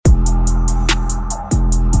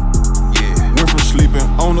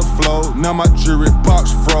on the floor. Now my jewelry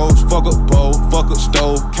box froze. Fuck a bowl, fuck a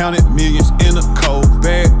stove. Counted millions in a cold.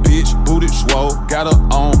 Bad bitch, booty swole. Got her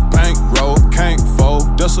on bankroll. Can't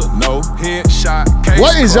fold, that's a no. Headshot.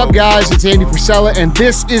 What is up, guys? It's Andy Frisella, and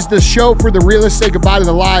this is the show for the realists. Say goodbye to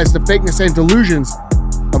the lies, the fakeness, and delusions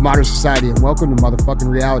of modern society, and welcome to motherfucking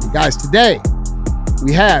reality. Guys, today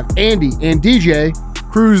we have Andy and DJ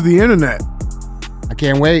cruise the internet. I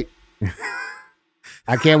can't wait.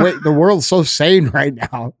 I can't wait. The world's so sane right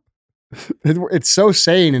now. It's so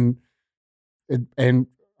sane and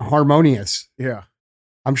harmonious. Yeah.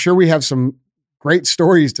 I'm sure we have some great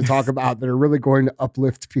stories to talk about that are really going to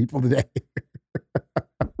uplift people today.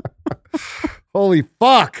 Holy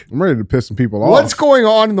fuck. I'm ready to piss some people off. What's going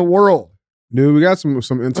on in the world? Dude, we got some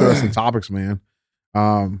interesting topics, man.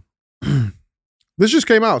 This just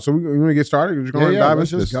came out, so we want to get started. We're just going to dive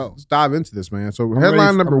into this. Let's dive into this, man. So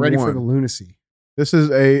headline number one. I'm ready for the lunacy. This is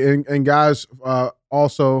and guys,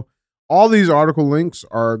 also, all these article links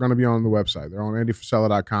are going to be on the website. They're on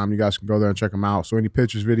andyfrisella.com. You guys can go there and check them out. So any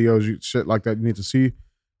pictures, videos, shit like that you need to see,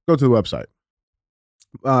 go to the website.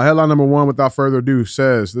 Headline number one, without further ado,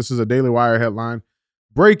 says, this is a Daily Wire headline.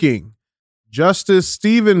 Breaking. Justice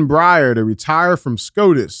Stephen Breyer to retire from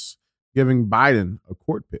SCOTUS, giving Biden a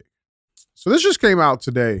court pick. So this just came out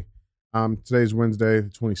today. Today's Wednesday, the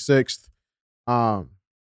 26th.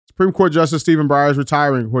 Supreme Court Justice Stephen Breyer is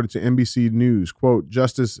retiring, according to NBC News. Quote,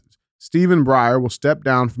 Justice Stephen Breyer will step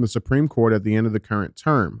down from the Supreme Court at the end of the current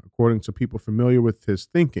term, according to people familiar with his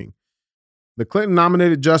thinking. The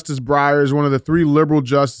Clinton-nominated Justice Breyer is one of the three liberal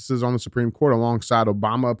justices on the Supreme Court, alongside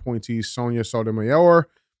Obama appointees Sonia Sotomayor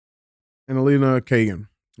and Elena Kagan.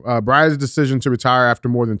 Breyer's decision to retire after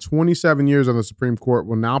more than 27 years on the Supreme Court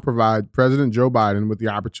will now provide President Joe Biden with the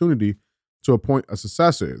opportunity to appoint a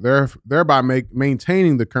successor, thereby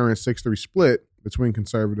maintaining the current 6-3 split between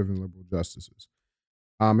conservative and liberal justices.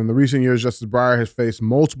 In the recent years, Justice Breyer has faced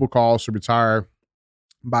multiple calls to retire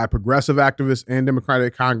by progressive activists and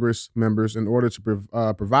Democratic Congress members in order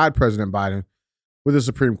to provide President Biden with a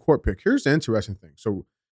Supreme Court pick. Here's the interesting thing. So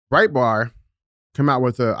Breitbart came out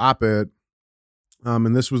with an op-ed,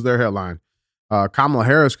 and this was their headline. Kamala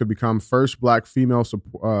Harris could become first black female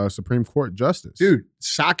Supreme Court justice. Dude,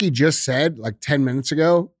 Psaki just said like 10 minutes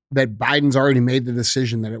ago that Biden's already made the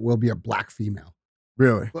decision that it will be a black female.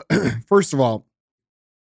 Really? First of all,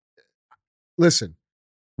 listen,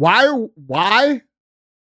 why?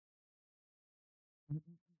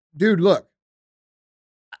 Dude, look,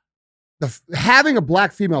 having a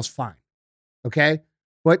black female is fine, okay?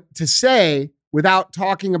 But to say, without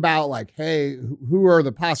talking about like, hey, who are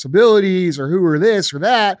the possibilities or who are this or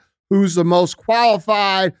that, who's the most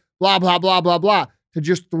qualified, blah, blah, blah, blah, blah, to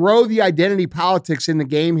just throw the identity politics in the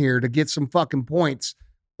game here to get some fucking points.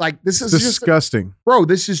 Like, this is disgusting. Bro,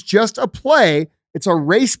 this is just a play. It's a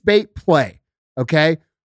race bait play, okay?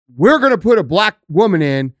 We're going to put a black woman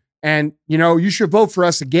in and, you know, you should vote for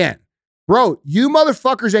us again. Bro, you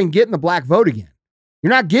motherfuckers ain't getting the black vote again.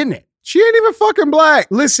 You're not getting it. She ain't even fucking black.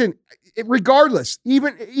 Listen, regardless,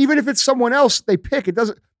 even if it's someone else they pick, it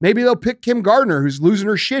doesn't. Maybe they'll pick Kim Gardner, who's losing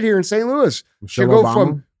her shit here in St. Louis. She'll go Obama.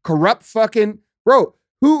 From corrupt fucking bro.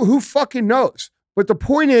 Who fucking knows? But the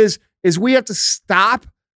point is we have to stop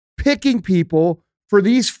picking people for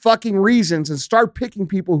these fucking reasons and start picking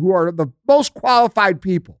people who are the most qualified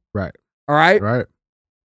people. Right. All right. Right.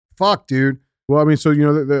 Fuck, dude. Well, I mean, so, you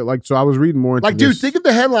know, like, so I was reading more into like, dude, think if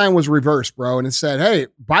the headline was reversed, bro, and it said, hey,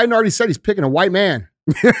 Biden already said he's picking a white man.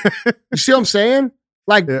 You see what I'm saying?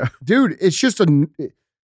 Like, yeah. Dude, it's just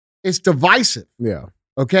it's divisive. Yeah.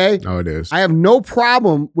 Okay? No, it is. I have no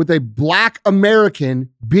problem with a black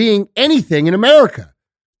American being anything in America.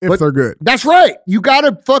 If they're good. That's right. You got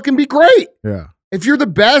to fucking be great. Yeah. If you're the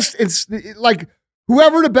best, it's like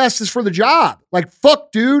whoever the best is for the job. Like,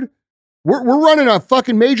 fuck, dude. We're running a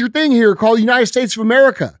fucking major thing here called the United States of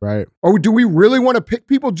America. Right. Or do we really want to pick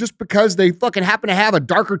people just because they fucking happen to have a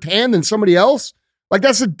darker tan than somebody else? Like,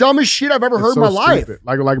 that's the dumbest shit I've ever heard in my life.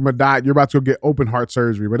 Like Madot, you're about to go get open heart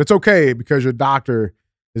surgery, but it's okay because your doctor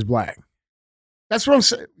is black. That's what I'm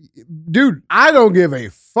saying. Dude, I don't give a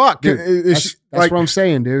fuck. Dude, that's what I'm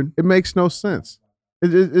saying, dude. It makes no sense.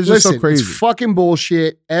 It's just so crazy. It's fucking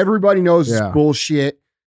bullshit. Everybody knows it's bullshit.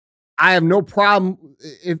 I have no problem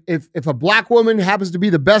if a black woman happens to be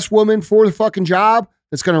the best woman for the fucking job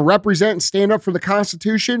that's going to represent and stand up for the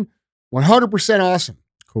Constitution. 100% awesome.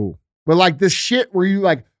 Cool. But like this shit where you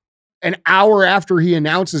like an hour after he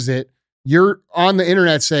announces it, you're on the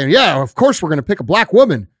internet saying, yeah, of course we're going to pick a black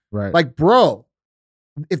woman. Right. Like, bro,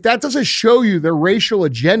 if that doesn't show you their racial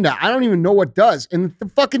agenda, I don't even know what does. And the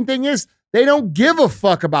fucking thing is, they don't give a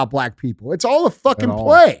fuck about black people. It's all a fucking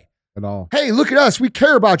play. at all. Hey, look at us. We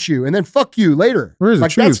care about you. And then fuck you later. Here's the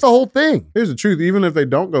like, truth. that's the whole thing. Here's the truth. Even if they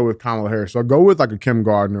don't go with Kamala Harris, or go with like a Kim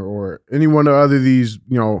Gardner or any one of other these,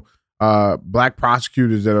 black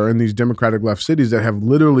prosecutors that are in these Democratic left cities that have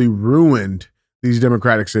literally ruined these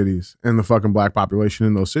Democratic cities and the fucking black population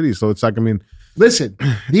in those cities. So it's like, I mean, listen,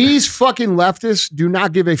 these fucking leftists do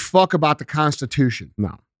not give a fuck about the Constitution.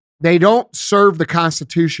 No. They don't serve the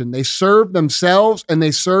Constitution. They serve themselves and they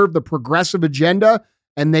serve the progressive agenda.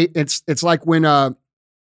 And it's like when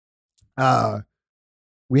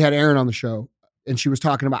we had Erin on the show and she was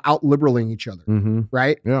talking about out-liberaling each other,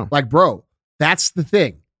 right? Yeah. Like, bro, that's the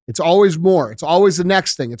thing. It's always more. It's always the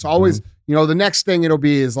next thing. It's always, the next thing it'll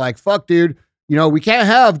be is like, fuck, dude, we can't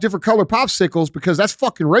have different color popsicles because that's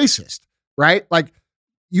fucking racist, right? Like,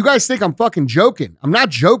 you guys think I'm fucking joking. I'm not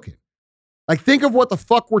joking. Like, think of what the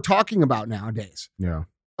fuck we're talking about nowadays. Yeah.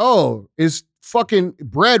 Oh, is fucking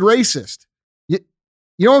bread racist? You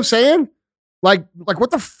know what I'm saying? Like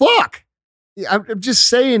what the fuck? I'm just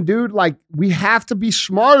saying, dude, like, we have to be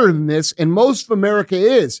smarter than this, and most of America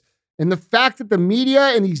is. And the fact that the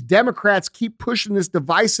media and these Democrats keep pushing this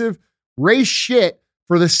divisive race shit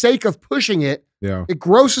for the sake of pushing it, it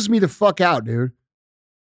grosses me the fuck out, dude.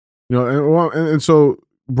 And so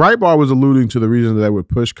Breitbart was alluding to the reason that they would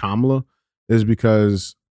push Kamala is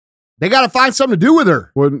because they got to find something to do with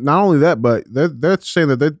her. Well, not only that, but they're saying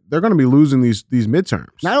that they're going to be losing these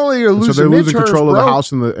midterms. Not only are losing, so they're losing control of the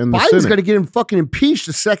House and the Biden's Senate. going to get him fucking impeached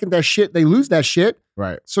the second that shit they lose that shit.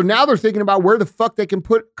 Right. So now they're thinking about where the fuck they can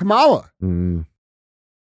put Kamala. Because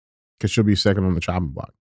she'll be second on the chopping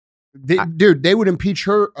block. Dude, they would impeach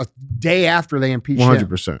her a day after they impeach him.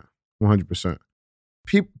 100%. 100%.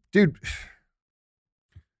 Dude,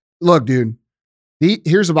 look, dude.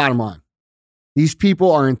 Here's the bottom line. These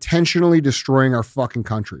people are intentionally destroying our fucking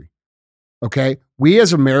country. Okay? We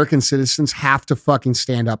as American citizens have to fucking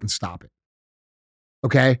stand up and stop it.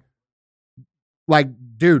 Okay? Like,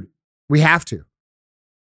 dude, we have to.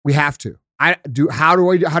 We have to. How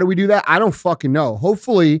do we do that? I don't fucking know.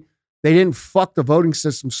 Hopefully they didn't fuck the voting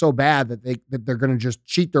system so bad that they're going to just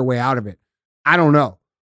cheat their way out of it. I don't know.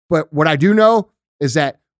 But what I do know is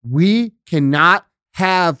that we cannot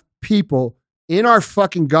have people in our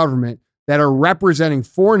fucking government that are representing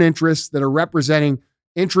foreign interests, that are representing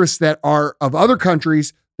interests that are of other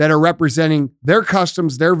countries, that are representing their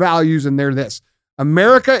customs, their values, and their this.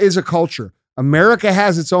 America is a culture. America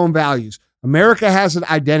has its own values. America has an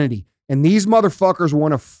identity. And these motherfuckers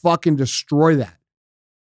want to fucking destroy that.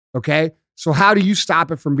 Okay? So how do you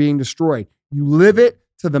stop it from being destroyed? You live it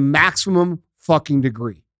to the maximum fucking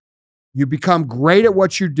degree. You become great at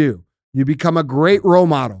what you do. You become a great role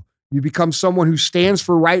model. You become someone who stands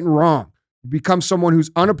for right and wrong. You become someone who's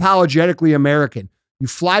unapologetically American. You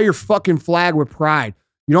fly your fucking flag with pride.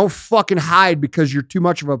 You don't fucking hide because you're too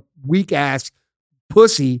much of a weak ass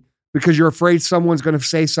pussy because you're afraid someone's going to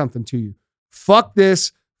say something to you. Fuck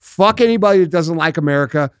this. Fuck anybody that doesn't like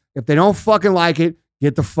America. If they don't fucking like it,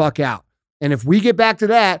 get the fuck out. And if we get back to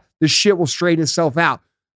that, this shit will straighten itself out.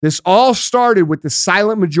 This all started with the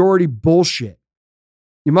silent majority bullshit.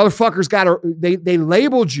 You motherfuckers they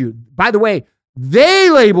labeled you. By the way, they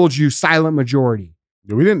labeled you silent majority.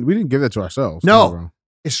 We didn't give that to ourselves. No,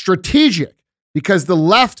 it's strategic because the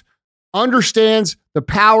left understands the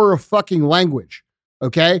power of fucking language.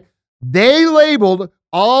 Okay? They labeled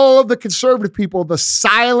all of the conservative people the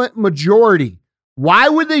silent majority. Why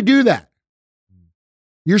would they do that?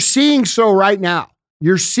 You're seeing so right now.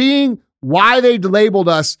 You're seeing why they labeled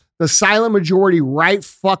us the silent majority right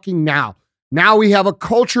fucking now. Now we have a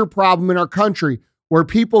culture problem in our country where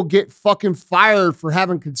people get fucking fired for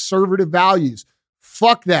having conservative values.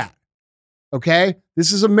 Fuck that. Okay?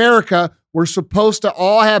 This is America. We're supposed to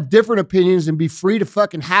all have different opinions and be free to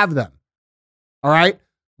fucking have them. All right?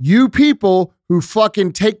 You people who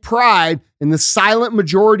fucking take pride in the silent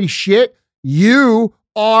majority shit, you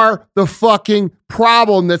are the fucking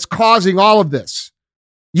problem that's causing all of this.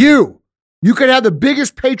 You could have the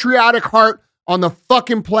biggest patriotic heart on the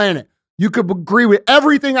fucking planet. You could agree with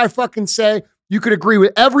everything I fucking say. You could agree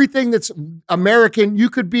with everything that's American. You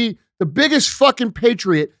could be the biggest fucking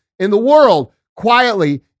patriot in the world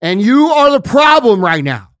quietly, and you are the problem right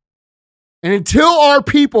now. And until our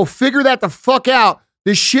people figure that the fuck out,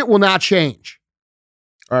 this shit will not change.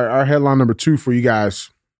 All right, our headline number 2 for you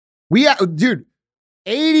guys. Dude,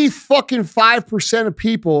 85% of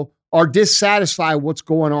people are dissatisfied with what's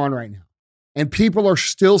going on right now. And people are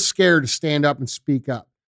still scared to stand up and speak up.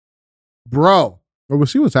 Bro. Well, we'll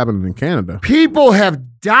see what's happening in Canada. People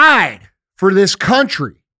have died for this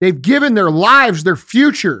country. They've given their lives, their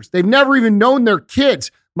futures. They've never even known their kids.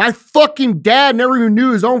 My fucking dad never even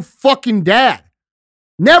knew his own fucking dad.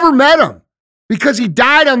 Never met him because he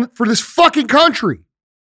died for this fucking country.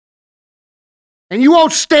 And you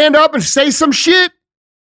won't stand up and say some shit?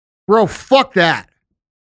 Bro, fuck that.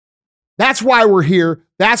 That's why we're here.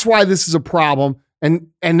 That's why this is a problem.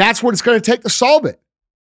 And that's what it's going to take to solve it.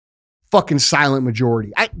 Fucking silent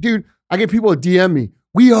majority. Dude, I get people to DM me.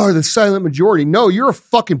 We are the silent majority. No, you're a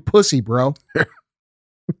fucking pussy, bro.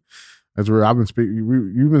 That's where I've been speaking.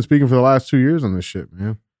 You've been speaking for the last 2 years on this shit,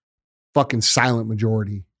 man. Fucking silent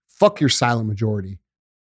majority. Fuck your silent majority.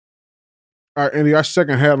 All right, Andy, our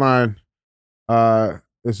second headline.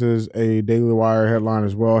 This is a Daily Wire headline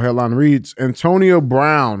as well. Headline reads, Antonio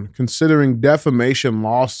Brown considering defamation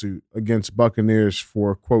lawsuit against Buccaneers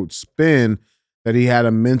for, quote, spin that he had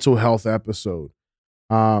a mental health episode.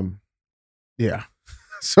 Yeah.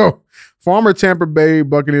 So, former Tampa Bay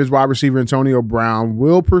Buccaneers wide receiver Antonio Brown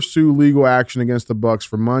will pursue legal action against the Bucs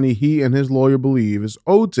for money he and his lawyer believe is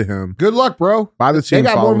owed to him. Good luck, bro. By the team.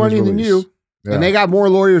 They got more money than you, and they got more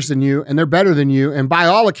lawyers than you, and they're better than you. And by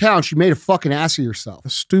all accounts, you made a fucking ass of yourself. A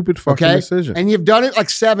stupid fucking decision. And you've done it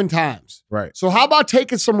like 7 times. Right. So how about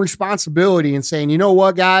taking some responsibility and saying, you know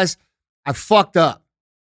what, guys? I fucked up.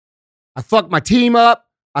 I fucked my team up.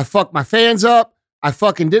 I fucked my fans up. I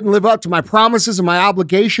fucking didn't live up to my promises and my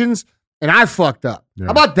obligations, and I fucked up. Yeah.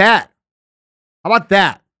 How about that? How about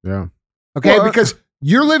that? Yeah. Okay, well, because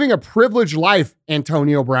you're living a privileged life,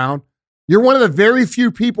 Antonio Brown. You're one of the very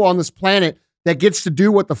few people on this planet that gets to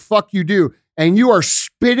do what the fuck you do, and you are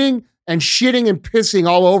spitting and shitting and pissing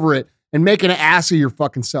all over it and making an ass of your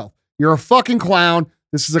fucking self. You're a fucking clown.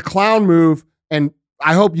 This is a clown move, and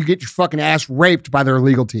I hope you get your fucking ass raped by their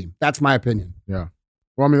legal team. That's my opinion. Yeah.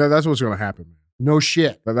 Well, I mean, that's what's going to happen, man. No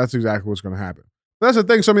shit. That's exactly what's going to happen. But that's the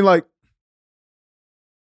thing. So, I mean, like,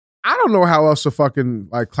 I don't know how else to fucking,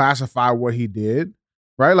 like, classify what he did,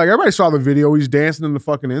 right? Like, everybody saw the video. He's dancing in the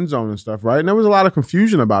fucking end zone and stuff, right? And there was a lot of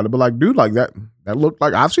confusion about it. But, like, dude, like, that looked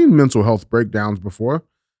like, I've seen mental health breakdowns before.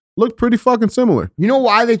 Looked pretty fucking similar. You know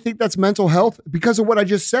why they think that's mental health? Because of what I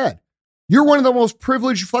just said. You're one of the most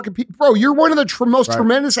privileged fucking people. Bro, you're one of the most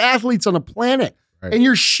tremendous athletes on the planet. Right. And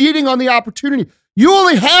you're shitting on the opportunity. You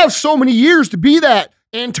only have so many years to be that,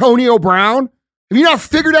 Antonio Brown. Have you not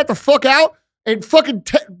figured that the fuck out? And fucking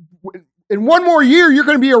in one more year, you're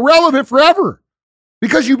going to be irrelevant forever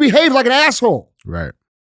because you behave like an asshole. Right.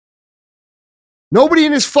 Nobody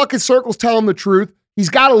in his fucking circles tell him the truth. He's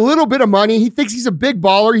got a little bit of money. He thinks he's a big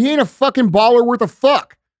baller. He ain't a fucking baller worth a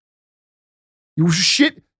fuck. You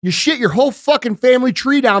shit your whole fucking family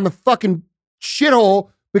tree down the fucking shithole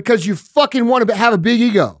because you fucking want to have a big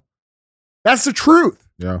ego. That's the truth.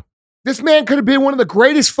 Yeah. This man could have been one of the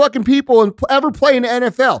greatest fucking people and ever play in the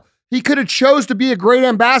NFL. He could have chose to be a great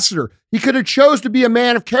ambassador. He could have chose to be a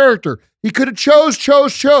man of character. He could have chose,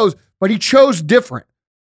 but he chose different.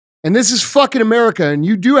 And this is fucking America, and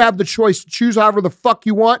you do have the choice to choose however the fuck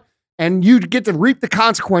you want, and you get to reap the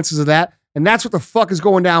consequences of that, and that's what the fuck is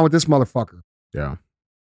going down with this motherfucker. Yeah.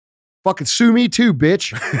 Fucking sue me too,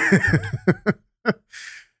 bitch.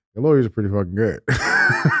 The lawyers are pretty fucking good.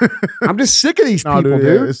 I'm just sick of these people, dude.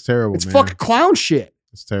 Yeah, it's terrible, It's man. fucking clown shit.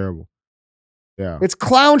 It's terrible. Yeah. It's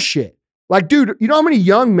clown shit. Like, dude, you know how many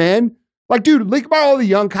young men, like, dude, think about all the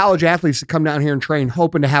young college athletes that come down here and train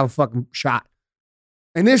hoping to have a fucking shot.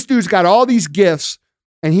 And this dude's got all these gifts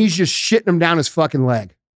and he's just shitting them down his fucking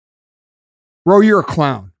leg. Bro, you're a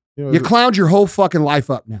clown. You clowned your whole fucking life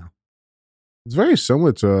up now. It's very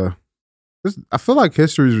similar to this. I feel like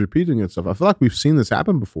history is repeating itself. I feel like we've seen this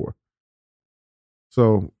happen before.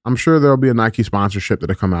 So I'm sure there'll be a Nike sponsorship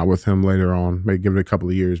that'll come out with him later on. Maybe give it a couple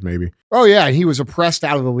of years, maybe. Oh yeah, he was oppressed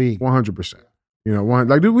out of the league. 100%. You know,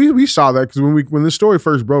 like dude, we saw that because when this story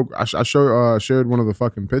first broke, I shared one of the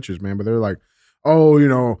fucking pictures, man. But they were like, oh, you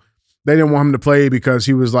know, they didn't want him to play because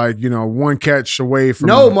he was like, you know, one catch away from.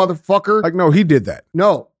 No, motherfucker. Like, no, he did that.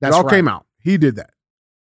 No, that's it all right. came out. He did that.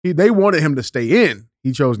 They wanted him to stay in.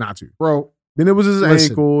 He chose not to. Bro. Then it was his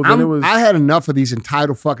ankle. Then it was. I had enough of these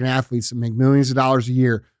entitled fucking athletes that make millions of dollars a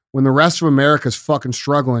year when the rest of America's fucking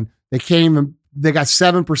struggling. They got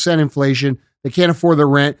 7% inflation. They can't afford their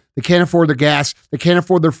rent. They can't afford their gas. They can't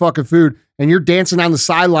afford their fucking food. And you're dancing down the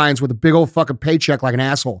sidelines with a big old fucking paycheck like an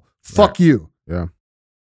asshole. Fuck you. Yeah.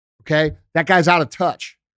 Okay? That guy's out of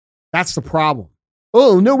touch. That's the problem.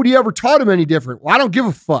 Oh, nobody ever taught him any different. Well, I don't give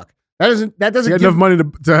a fuck. That doesn't he had enough money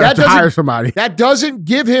to hire somebody. That doesn't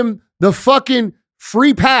give him the fucking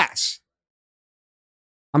free pass.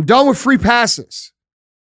 I'm done with free passes.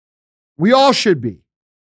 We all should be.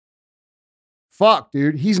 Fuck,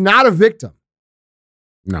 dude. He's not a victim.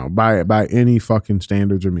 No, by any fucking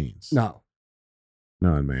standards or means. No.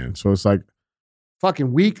 None, man. So it's like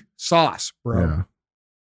fucking weak sauce, bro. Yeah.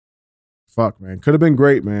 Fuck, man. Could have been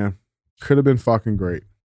great, man. Could have been fucking great.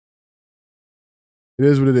 It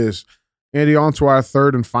is what it is. Andy, on to our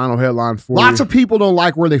third and final headline for Lots you. of people don't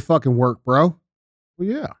like where they fucking work, bro. Well,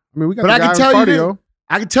 yeah. I mean, we got But the I guy can in tell you cardio. this.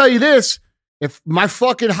 I can tell you this. If my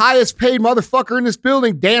fucking highest paid motherfucker in this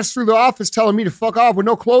building danced through the office telling me to fuck off with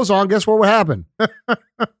no clothes on, guess what would happen?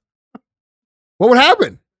 What would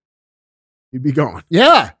happen? He'd be gone.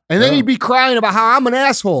 Yeah. And then Yeah. he'd be crying about how I'm an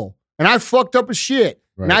asshole and I fucked up as shit.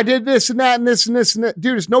 Right. And I did this and that and this and this and that.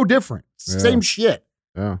 Dude, it's no different. It's the Yeah. same shit.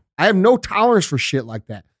 Yeah. I have no tolerance for shit like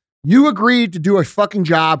that. You agreed to do a fucking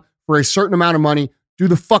job for a certain amount of money. Do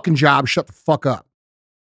the fucking job. Shut the fuck up.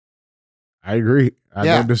 I agree. I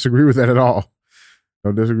Yeah. don't disagree with that at all.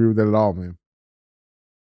 Don't disagree with that at all, man.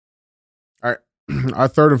 All right. Our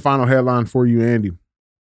third and final headline for you, Andy.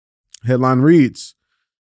 Headline reads,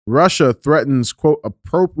 Russia threatens, quote,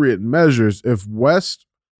 appropriate measures if West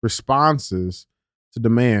responses to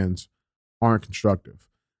demands aren't constructive.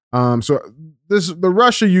 So the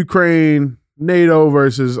Russia, Ukraine, NATO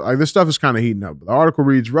versus, like, this stuff is kind of heating up. The article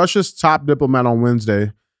reads, Russia's top diplomat on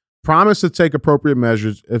Wednesday promised to take appropriate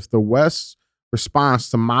measures if the West's response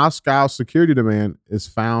to Moscow's security demand is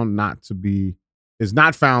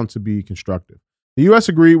not found to be constructive. The U.S.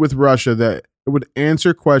 agreed with Russia that it would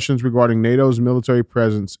answer questions regarding NATO's military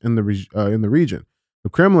presence in the region. The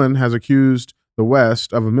Kremlin has accused the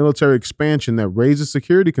West of a military expansion that raises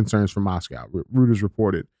security concerns for Moscow, Reuters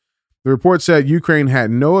reported. The report said Ukraine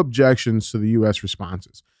had no objections to the U.S.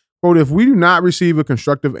 responses. Quote, if we do not receive a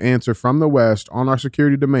constructive answer from the West on our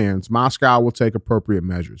security demands, Moscow will take appropriate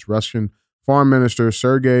measures, Russian Foreign Minister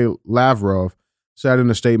Sergei Lavrov said in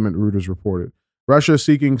a statement, Reuters reported. Russia is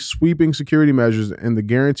seeking sweeping security measures and the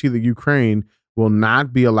guarantee that Ukraine will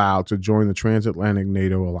not be allowed to join the transatlantic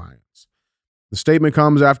NATO alliance. The statement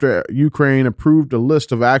comes after Ukraine approved a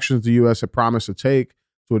list of actions the U.S. had promised to take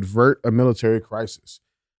to avert a military crisis.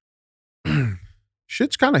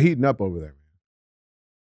 Shit's kind of heating up over there.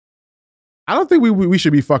 I don't think we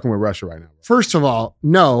should be fucking with Russia right now. Bro. First of all,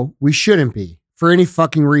 no, we shouldn't be for any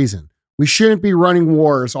fucking reason. We shouldn't be running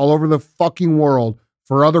wars all over the fucking world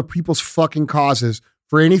for other people's fucking causes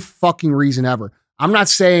for any fucking reason ever. I'm not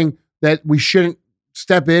saying that we shouldn't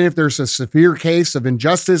step in if there's a severe case of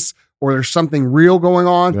injustice or there's something real going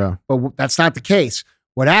on, Yeah. but that's not the case.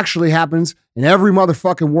 What actually happens in every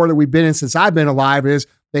motherfucking war that we've been in since I've been alive is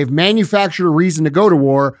they've manufactured a reason to go to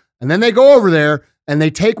war, and then they go over there and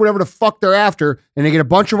they take whatever the fuck they're after, and they get a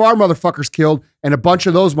bunch of our motherfuckers killed and a bunch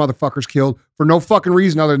of those motherfuckers killed for no fucking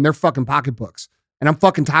reason other than their fucking pocketbooks. And I'm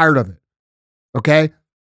fucking tired of it. Okay?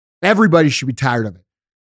 Everybody should be tired of it.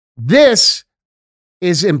 This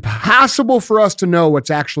is impossible for us to know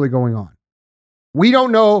what's actually going on. We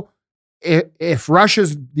don't know if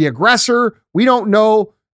Russia's the aggressor. We don't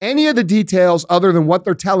know any of the details other than what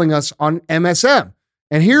they're telling us on MSM.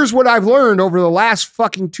 And here's what I've learned over the last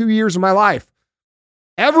fucking 2 years of my life.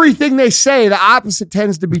 Everything they say, the opposite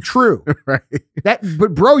tends to be true. Right.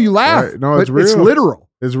 But bro, you laugh. Right. No, it's but it's real. literal.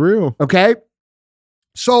 It's real. Okay.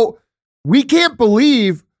 So we can't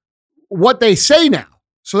believe what they say now.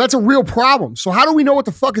 So that's a real problem. So how do we know what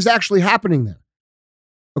the fuck is actually happening there?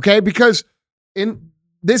 Okay. Because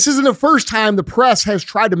this isn't the first time the press has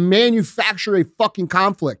tried to manufacture a fucking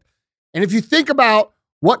conflict. And if you think about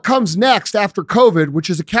what comes next after COVID,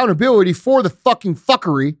 which is accountability for the fucking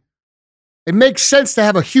fuckery, it makes sense to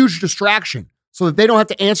have a huge distraction so that they don't have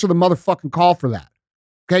to answer the motherfucking call for that.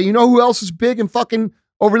 Okay, you know who else is big and fucking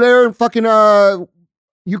over there in fucking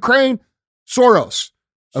Ukraine? Soros.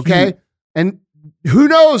 Okay, and who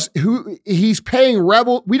knows who he's paying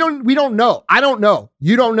rebel? We don't know. I don't know.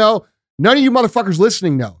 You don't know. None of you motherfuckers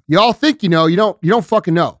listening know. You all think you know. You don't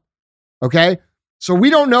fucking know. Okay, so we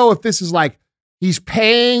don't know if this is like he's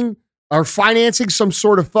paying or financing some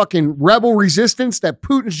sort of fucking rebel resistance that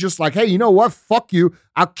Putin's just like, hey, you know what? Fuck you.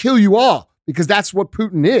 I'll kill you all, because that's what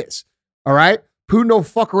Putin is. All right? Putin don't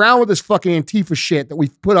fuck around with this fucking Antifa shit that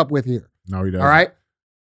we've put up with here. No, he doesn't. All right?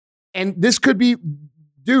 And this could be,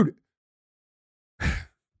 dude,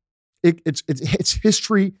 it's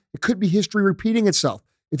history. It could be history repeating itself.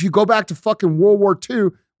 If you go back to fucking World War II,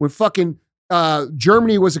 when fucking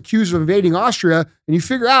Germany was accused of invading Austria, and you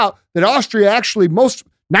figure out that Austria actually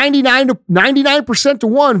 99% to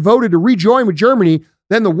 1 voted to rejoin with Germany,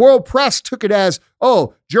 then the world press took it as,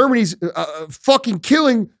 oh, Germany's fucking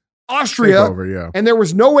killing Austria. Takeover, yeah. And there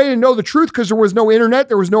was no way to know the truth because there was no internet.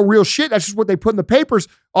 There was no real shit. That's just what they put in the papers.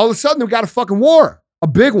 All of a sudden, we got a fucking war, a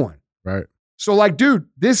big one. Right. So like, dude,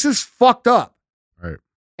 this is fucked up. Right.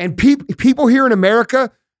 And people here in America,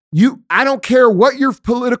 I don't care what your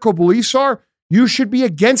political beliefs are, you should be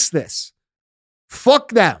against this.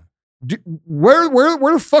 Fuck them. Where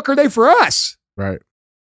the fuck are they for us? Right.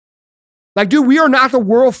 Like, dude, we are not the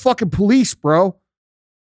world fucking police, bro.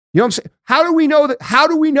 You know what I'm saying? How do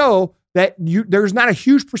we know that there's not a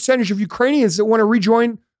huge percentage of Ukrainians that want to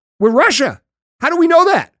rejoin with Russia? How do we know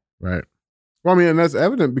that? Right. Well, I mean, and that's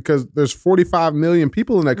evident because there's 45 million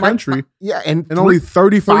people in that country. And only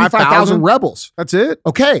 35,000 rebels. That's it.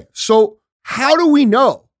 Okay. So how do we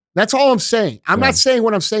know? That's all I'm saying. I'm not saying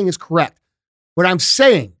what I'm saying is correct. What I'm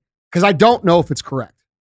saying, because I don't know if it's correct.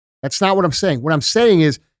 That's not what I'm saying. What I'm saying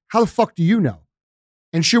is, how the fuck do you know?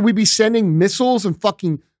 And should we be sending missiles and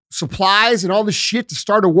fucking supplies and all this shit to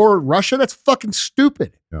start a war with Russia? That's fucking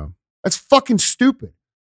stupid. Yeah. That's fucking stupid.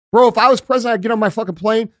 Bro, if I was president, I'd get on my fucking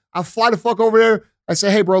plane. I'll fly the fuck over there. I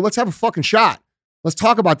say, hey, bro, let's have a fucking shot. Let's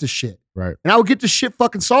talk about this shit. Right. And I would get this shit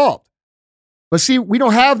fucking solved. But see, we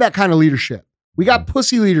don't have that kind of leadership. We got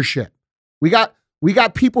pussy leadership. We got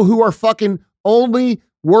people who are fucking only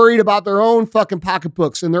worried about their own fucking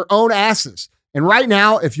pocketbooks and their own asses. And right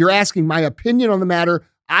now, if you're asking my opinion on the matter,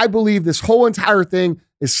 I believe this whole entire thing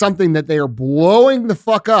is something that they are blowing the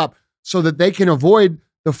fuck up so that they can avoid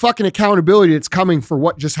the fucking accountability that's coming for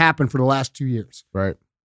what just happened for the last 2 years. Right.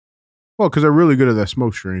 Well, because they're really good at that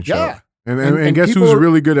smoke screen shit. Yeah. And guess who's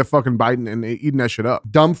really good at fucking biting and eating that shit up?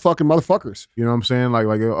 Dumb fucking motherfuckers. You know what I'm saying? Like,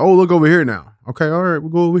 oh, look over here now. Okay, all right,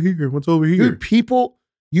 we'll go over here. What's over here? Dude, people,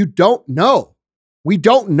 you don't know. We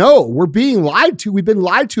don't know. We're being lied to. We've been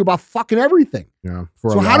lied to about fucking everything. Yeah.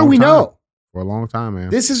 So how do we know? For a long time,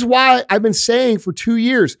 man. This is why I've been saying for 2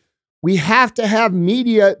 years, we have to have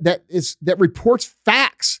media that reports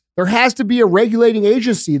facts. There has to be a regulating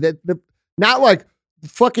agency that not like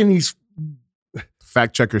fucking these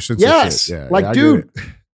fact checkers. Yes. Yeah, like, dude,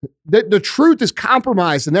 the truth is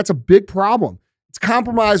compromised, and that's a big problem. It's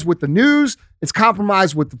compromised with the news. It's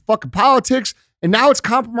compromised with the fucking politics. And now it's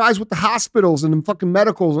compromised with the hospitals and the fucking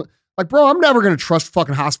medicals. Like, bro, I'm never going to trust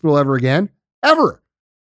fucking hospital ever again. Ever.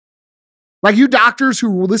 Like, you doctors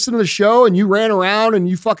who listen to the show and you ran around and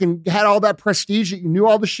you fucking had all that prestige that you knew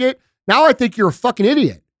all the shit. Now I think you're a fucking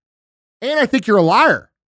idiot. And I think you're a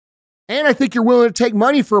liar. And I think you're willing to take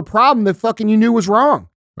money for a problem that fucking you knew was wrong.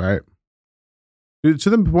 Right. Dude, to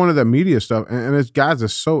the point of that media stuff, and it's guys,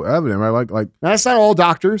 it's so evident, right? Like now, that's not all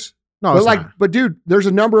doctors. No, but it's not. But dude, there's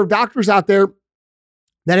a number of doctors out there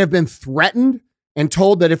that have been threatened and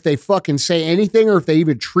told that if they fucking say anything or if they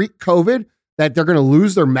even treat COVID, that they're going to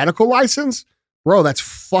lose their medical license. Bro, that's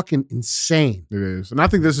fucking insane. It is. And I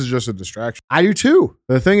think this is just a distraction. I do too.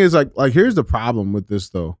 The thing is, like here's the problem with this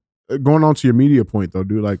though. Going on to your media point though,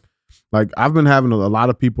 dude, like I've been having a lot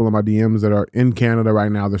of people in my DMs that are in Canada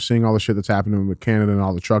right now. They're seeing all the shit that's happening with Canada and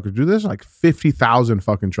all the truckers. Dude, there's like 50,000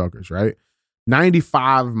 fucking truckers, right?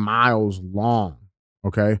 95 miles long.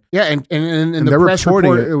 Okay. Yeah, and the press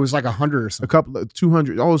report, it was like 100 or something. A couple of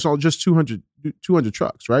 200. Oh, it's all just 200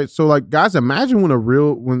 trucks, right? So, like, guys, imagine when a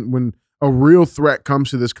real threat comes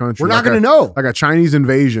to this country. We're not going to know. Like a Chinese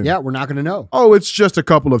invasion. Yeah, we're not going to know. Oh, it's just a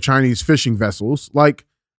couple of Chinese fishing vessels. Like,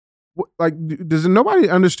 does nobody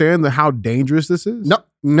understand how dangerous this is?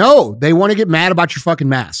 No, they want to get mad about your fucking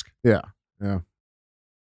mask. Yeah. You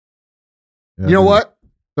know what?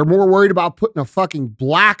 They're more worried about putting a fucking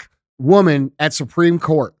black woman at Supreme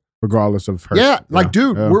Court. Regardless of her. Yeah,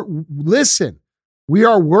 dude, listen, we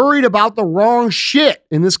are worried about the wrong shit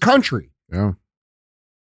in this country. Yeah.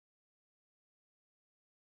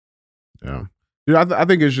 Yeah. Dude, I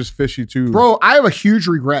think it's just fishy too. Bro, I have a huge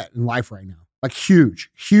regret in life right now. Like huge.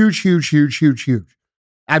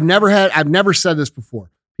 I've never said this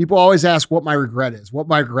before. People always ask what my regret is, what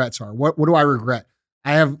my regrets are. What do I regret?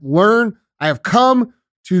 I have come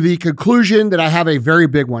to the conclusion that I have a very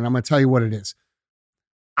big one. I'm going to tell you what it is.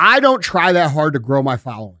 I don't try that hard to grow my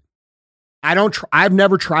following. I've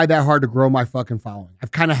never tried that hard to grow my fucking following.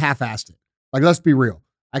 I've kind of half-assed it. Like, let's be real.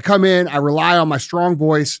 I come in, I rely on my strong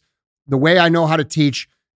voice, the way I know how to teach,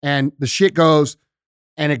 and the shit goes,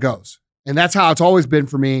 and it goes. And that's how it's always been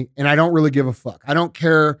for me, and I don't really give a fuck. I don't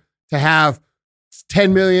care to have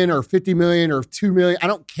 10 million or 50 million or 2 million. I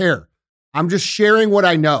don't care. I'm just sharing what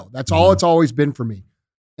I know. That's all it's always been for me.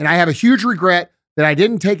 And I have a huge regret that I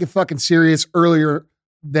didn't take it fucking serious earlier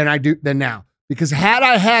than now. Because had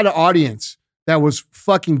I had an audience that was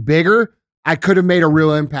fucking bigger, I could have made a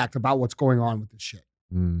real impact about what's going on with this shit.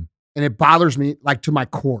 And it bothers me like to my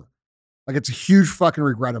core. Like, it's a huge fucking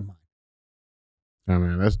regret of mine. Oh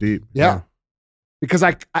man, that's deep. Yeah. Because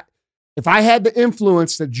if I had the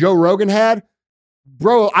influence that Joe Rogan had,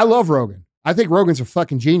 bro, I love Rogan. I think Rogan's a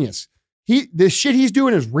fucking genius. The shit he's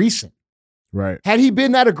doing is recent. Right. Had he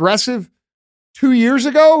been that aggressive 2 years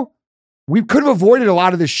ago, we could have avoided a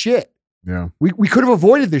lot of this shit. Yeah. We could have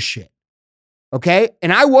avoided this shit. Okay.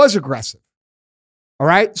 And I was aggressive. All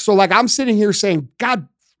right. So like I'm sitting here saying, God,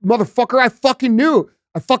 motherfucker, I fucking knew.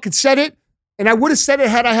 I fucking said it. And I would have said it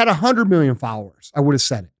had I had 100 million followers. I would have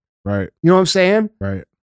said it. Right. You know what I'm saying? Right.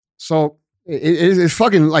 So it's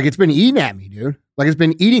fucking like it's been eating at me, dude. Like it's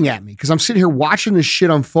been eating at me because I'm sitting here watching this shit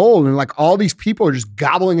unfold and like all these people are just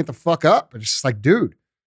gobbling it the fuck up. It's just like, dude,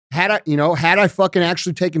 had I fucking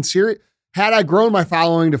actually taken serious, had I grown my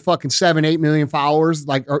following to fucking 7-8 million followers,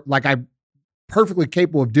 like I'm perfectly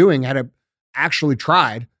capable of doing, had I actually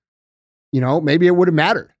tried, maybe it would have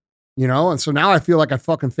mattered, And so now I feel like I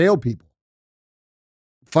fucking failed people.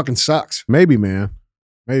 It fucking sucks. Maybe, man.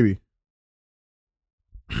 Maybe.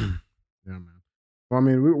 Yeah, man. Well, I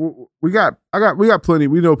mean, we got plenty.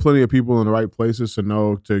 We know plenty of people in the right places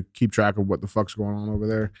to keep track of what the fuck's going on over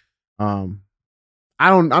there. I'm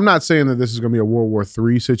not saying that this is going to be a World War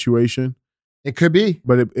III situation. It could be,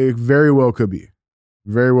 but it very well could be.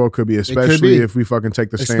 Very well could be, especially if we fucking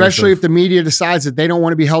take the stance. Especially if the media decides that they don't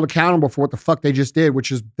want to be held accountable for what the fuck they just did,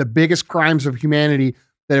 which is the biggest crimes of humanity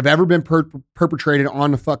that have ever been perpetrated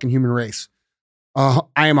on the fucking human race. I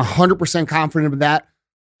am 100% confident of that.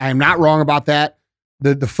 I am not wrong about that.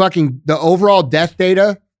 The overall death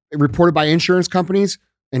data reported by insurance companies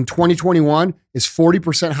in 2021 is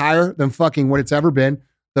 40% higher than fucking what it's ever been.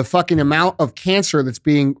 The fucking amount of cancer that's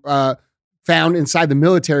being found inside the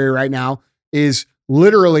military right now is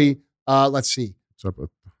literally, let's see. It's up at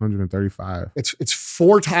 135. It's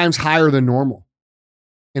 4 times higher than normal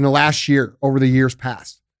in the last year over the years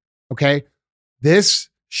past. Okay. This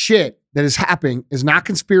shit that is happening is not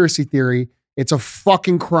conspiracy theory. It's a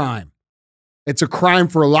fucking crime. It's a crime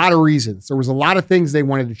for a lot of reasons. There was a lot of things they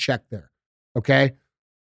wanted to check there. Okay.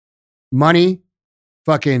 Money,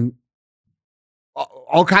 fucking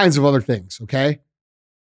all kinds of other things. Okay.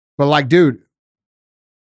 But like, dude,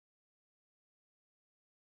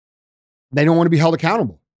 they don't want to be held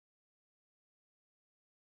accountable.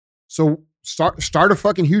 So start a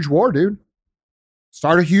fucking huge war, dude.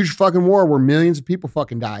 Start a huge fucking war where millions of people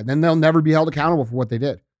fucking die. Then they'll never be held accountable for what they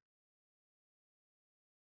did.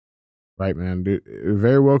 Right, man. Dude, it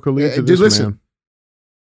very well could lead to dude, this, listen, man.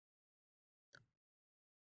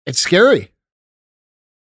 It's scary.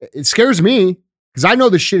 It scares me because I know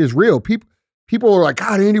this shit is real. People are like,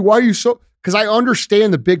 God, Andy, why are you so... Because I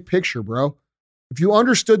understand the big picture, bro. If you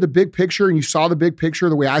understood the big picture and you saw the big picture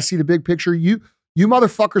the way I see the big picture, you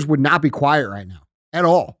motherfuckers would not be quiet right now at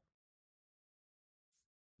all.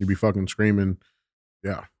 You'd be fucking screaming.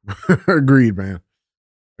 Yeah. Agreed, man.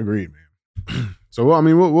 So, I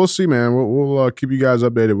mean, we'll see, man. We'll keep you guys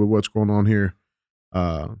updated with what's going on here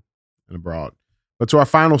and abroad. But to our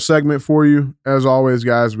final segment for you, as always,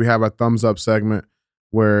 guys, we have our thumbs up segment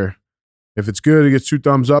where if it's good, it gets 2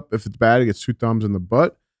 thumbs up. If it's bad, it gets 2 thumbs in the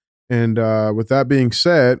butt. And with that being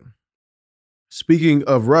said, speaking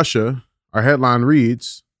of Russia, our headline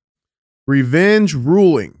reads, Revenge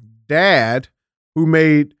Ruling. Dad who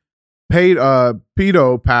paid a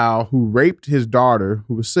pedo pal who raped his daughter,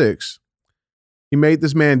 who was 6. He made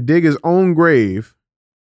this man dig his own grave,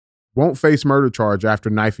 won't face murder charge after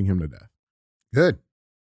knifing him to death. Good.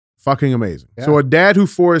 Fucking amazing. Yeah. So a dad who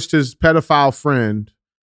forced his pedophile friend,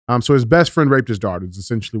 so his best friend raped his daughter is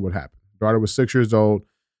essentially what happened. Daughter was 6 years old.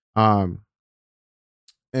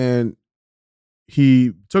 And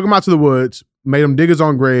he took him out to the woods, made him dig his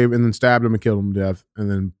own grave, and then stabbed him and killed him to death,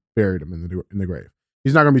 and then buried him in the grave.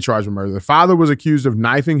 He's not going to be charged with murder. The father was accused of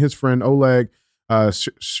knifing his friend Oleg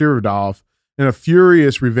Shirodov in a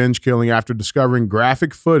furious revenge killing after discovering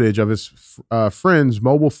graphic footage of his friend's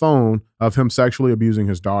mobile phone of him sexually abusing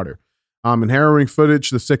his daughter. In harrowing footage,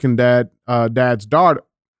 the sickened dad's daughter,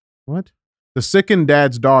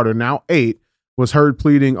 now 8, was heard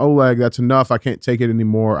pleading, Oleg, that's enough. I can't take it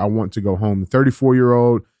anymore. I want to go home. The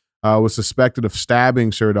 34-year-old was suspected of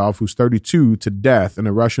stabbing Shirodov, who's 32, to death in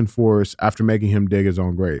a Russian forest after making him dig his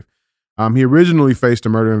own grave. He originally faced a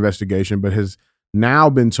murder investigation, but has now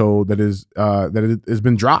been told that it has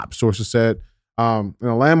been dropped. Sources said in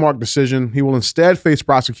a landmark decision, he will instead face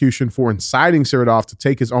prosecution for inciting Shirodov to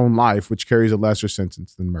take his own life, which carries a lesser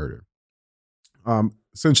sentence than murder.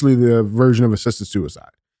 Essentially the version of assisted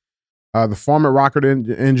suicide. The former rocket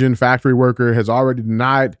engine factory worker has always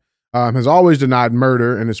denied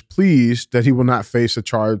murder and is pleased that he will not face a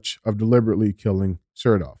charge of deliberately killing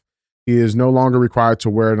Shirodov. He is no longer required to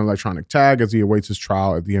wear an electronic tag as he awaits his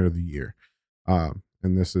trial at the end of the year. And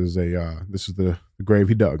this is the grave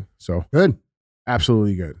he dug. So good,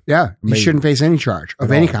 absolutely good. Yeah, amazing. He shouldn't face any charge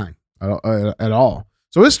of any kind at all.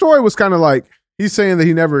 So his story was kind of like he's saying that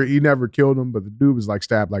he never killed him, but the dude was like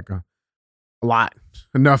stabbed like a lot.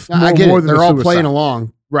 Enough. I get more it. Than They're all suicide. playing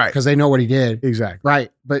along, right? Because they know what he did. Exactly.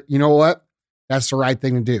 Right. But you know what? That's the right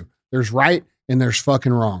thing to do. There's right and there's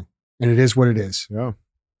fucking wrong. And it is what it is. Yeah.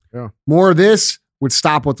 More of this would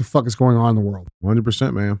stop what the fuck is going on in the world.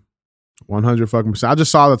 100%, man. 100 fucking percent. I just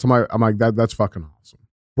saw that to my, I'm like, that's fucking awesome.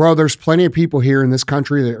 Bro, there's plenty of people here in this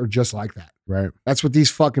country that are just like that. Right. That's what these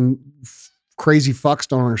fucking crazy fucks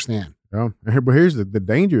don't understand. Yeah. But here's the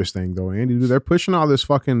dangerous thing, though, Andy. Dude, they're pushing all this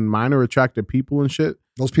fucking minor attractive people and shit.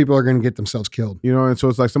 Those people are going to get themselves killed. You know, and so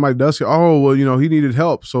it's like somebody does say, oh, well, you know, he needed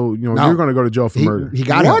help. So, you know, No. you're going to go to jail for murder. He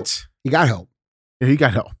got help. He got help. Yeah, he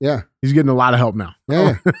got help. Yeah. He's getting a lot of help now.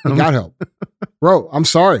 Yeah. He got help. Bro, I'm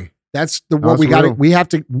sorry. That's what That's we got to, real. we have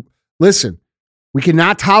to, listen, we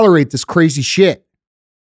cannot tolerate this crazy shit.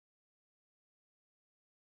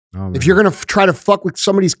 Oh, If you're going to try to fuck with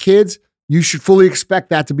somebody's kids, you should fully expect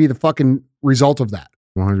that to be the fucking result of that.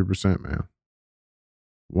 100%, man.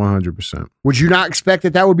 100%. Would you not expect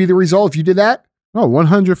that would be the result if you did that? Oh,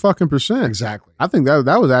 100 fucking percent. Exactly. I think that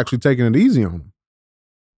was actually taking it easy on him.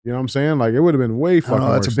 You know what I'm saying? Like, it would have been way fucking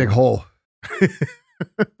Oh, that's a worse big than- hole.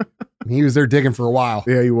 He was there digging for a while.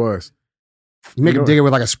 Yeah, he was. You make You him know- dig it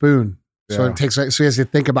with like a spoon. So Yeah. it takes, so he has to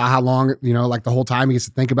think about how long, you know, like the whole time he gets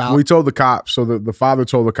to think about. Well, he told the cops. So the father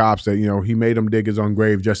told the cops that, you know, he made him dig his own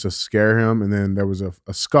grave just to scare him. And then there was a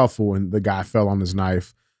scuffle and the guy fell on his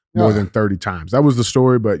knife more Yeah. than 30 times. That was the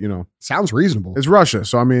story, but, you know, Sounds reasonable. it's Russia.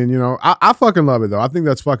 So, I mean, you know, I fucking love it, though. I think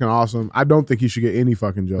that's fucking awesome. I don't think he should get any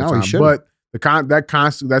fucking jail No, he time. shouldn't. But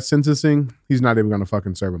that sentencing, he's not even going to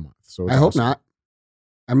fucking serve a month. So it's I hope awesome. not.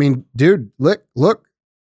 I mean, dude, look.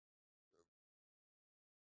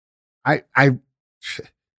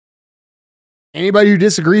 Anybody who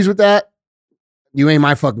disagrees with that, you ain't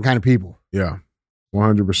my fucking kind of people. Yeah,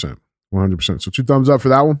 100%. 100%. So 2 thumbs up for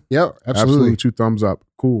that one. Yeah, absolutely. 2 thumbs up.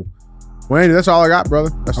 Cool. Well, Andy, that's all I got, brother.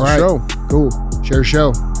 That's All the right. show. Cool. Share show.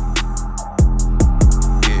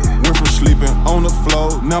 Went from sleeping on the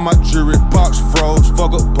floor, now my jewelry box froze.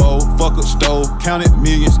 Fuck a bowl, fuck a stove, counted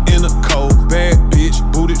millions in a cold. Bad bitch,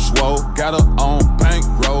 booted swole, got her on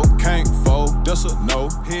bankroll, can't fold, that's a no.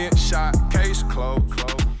 Head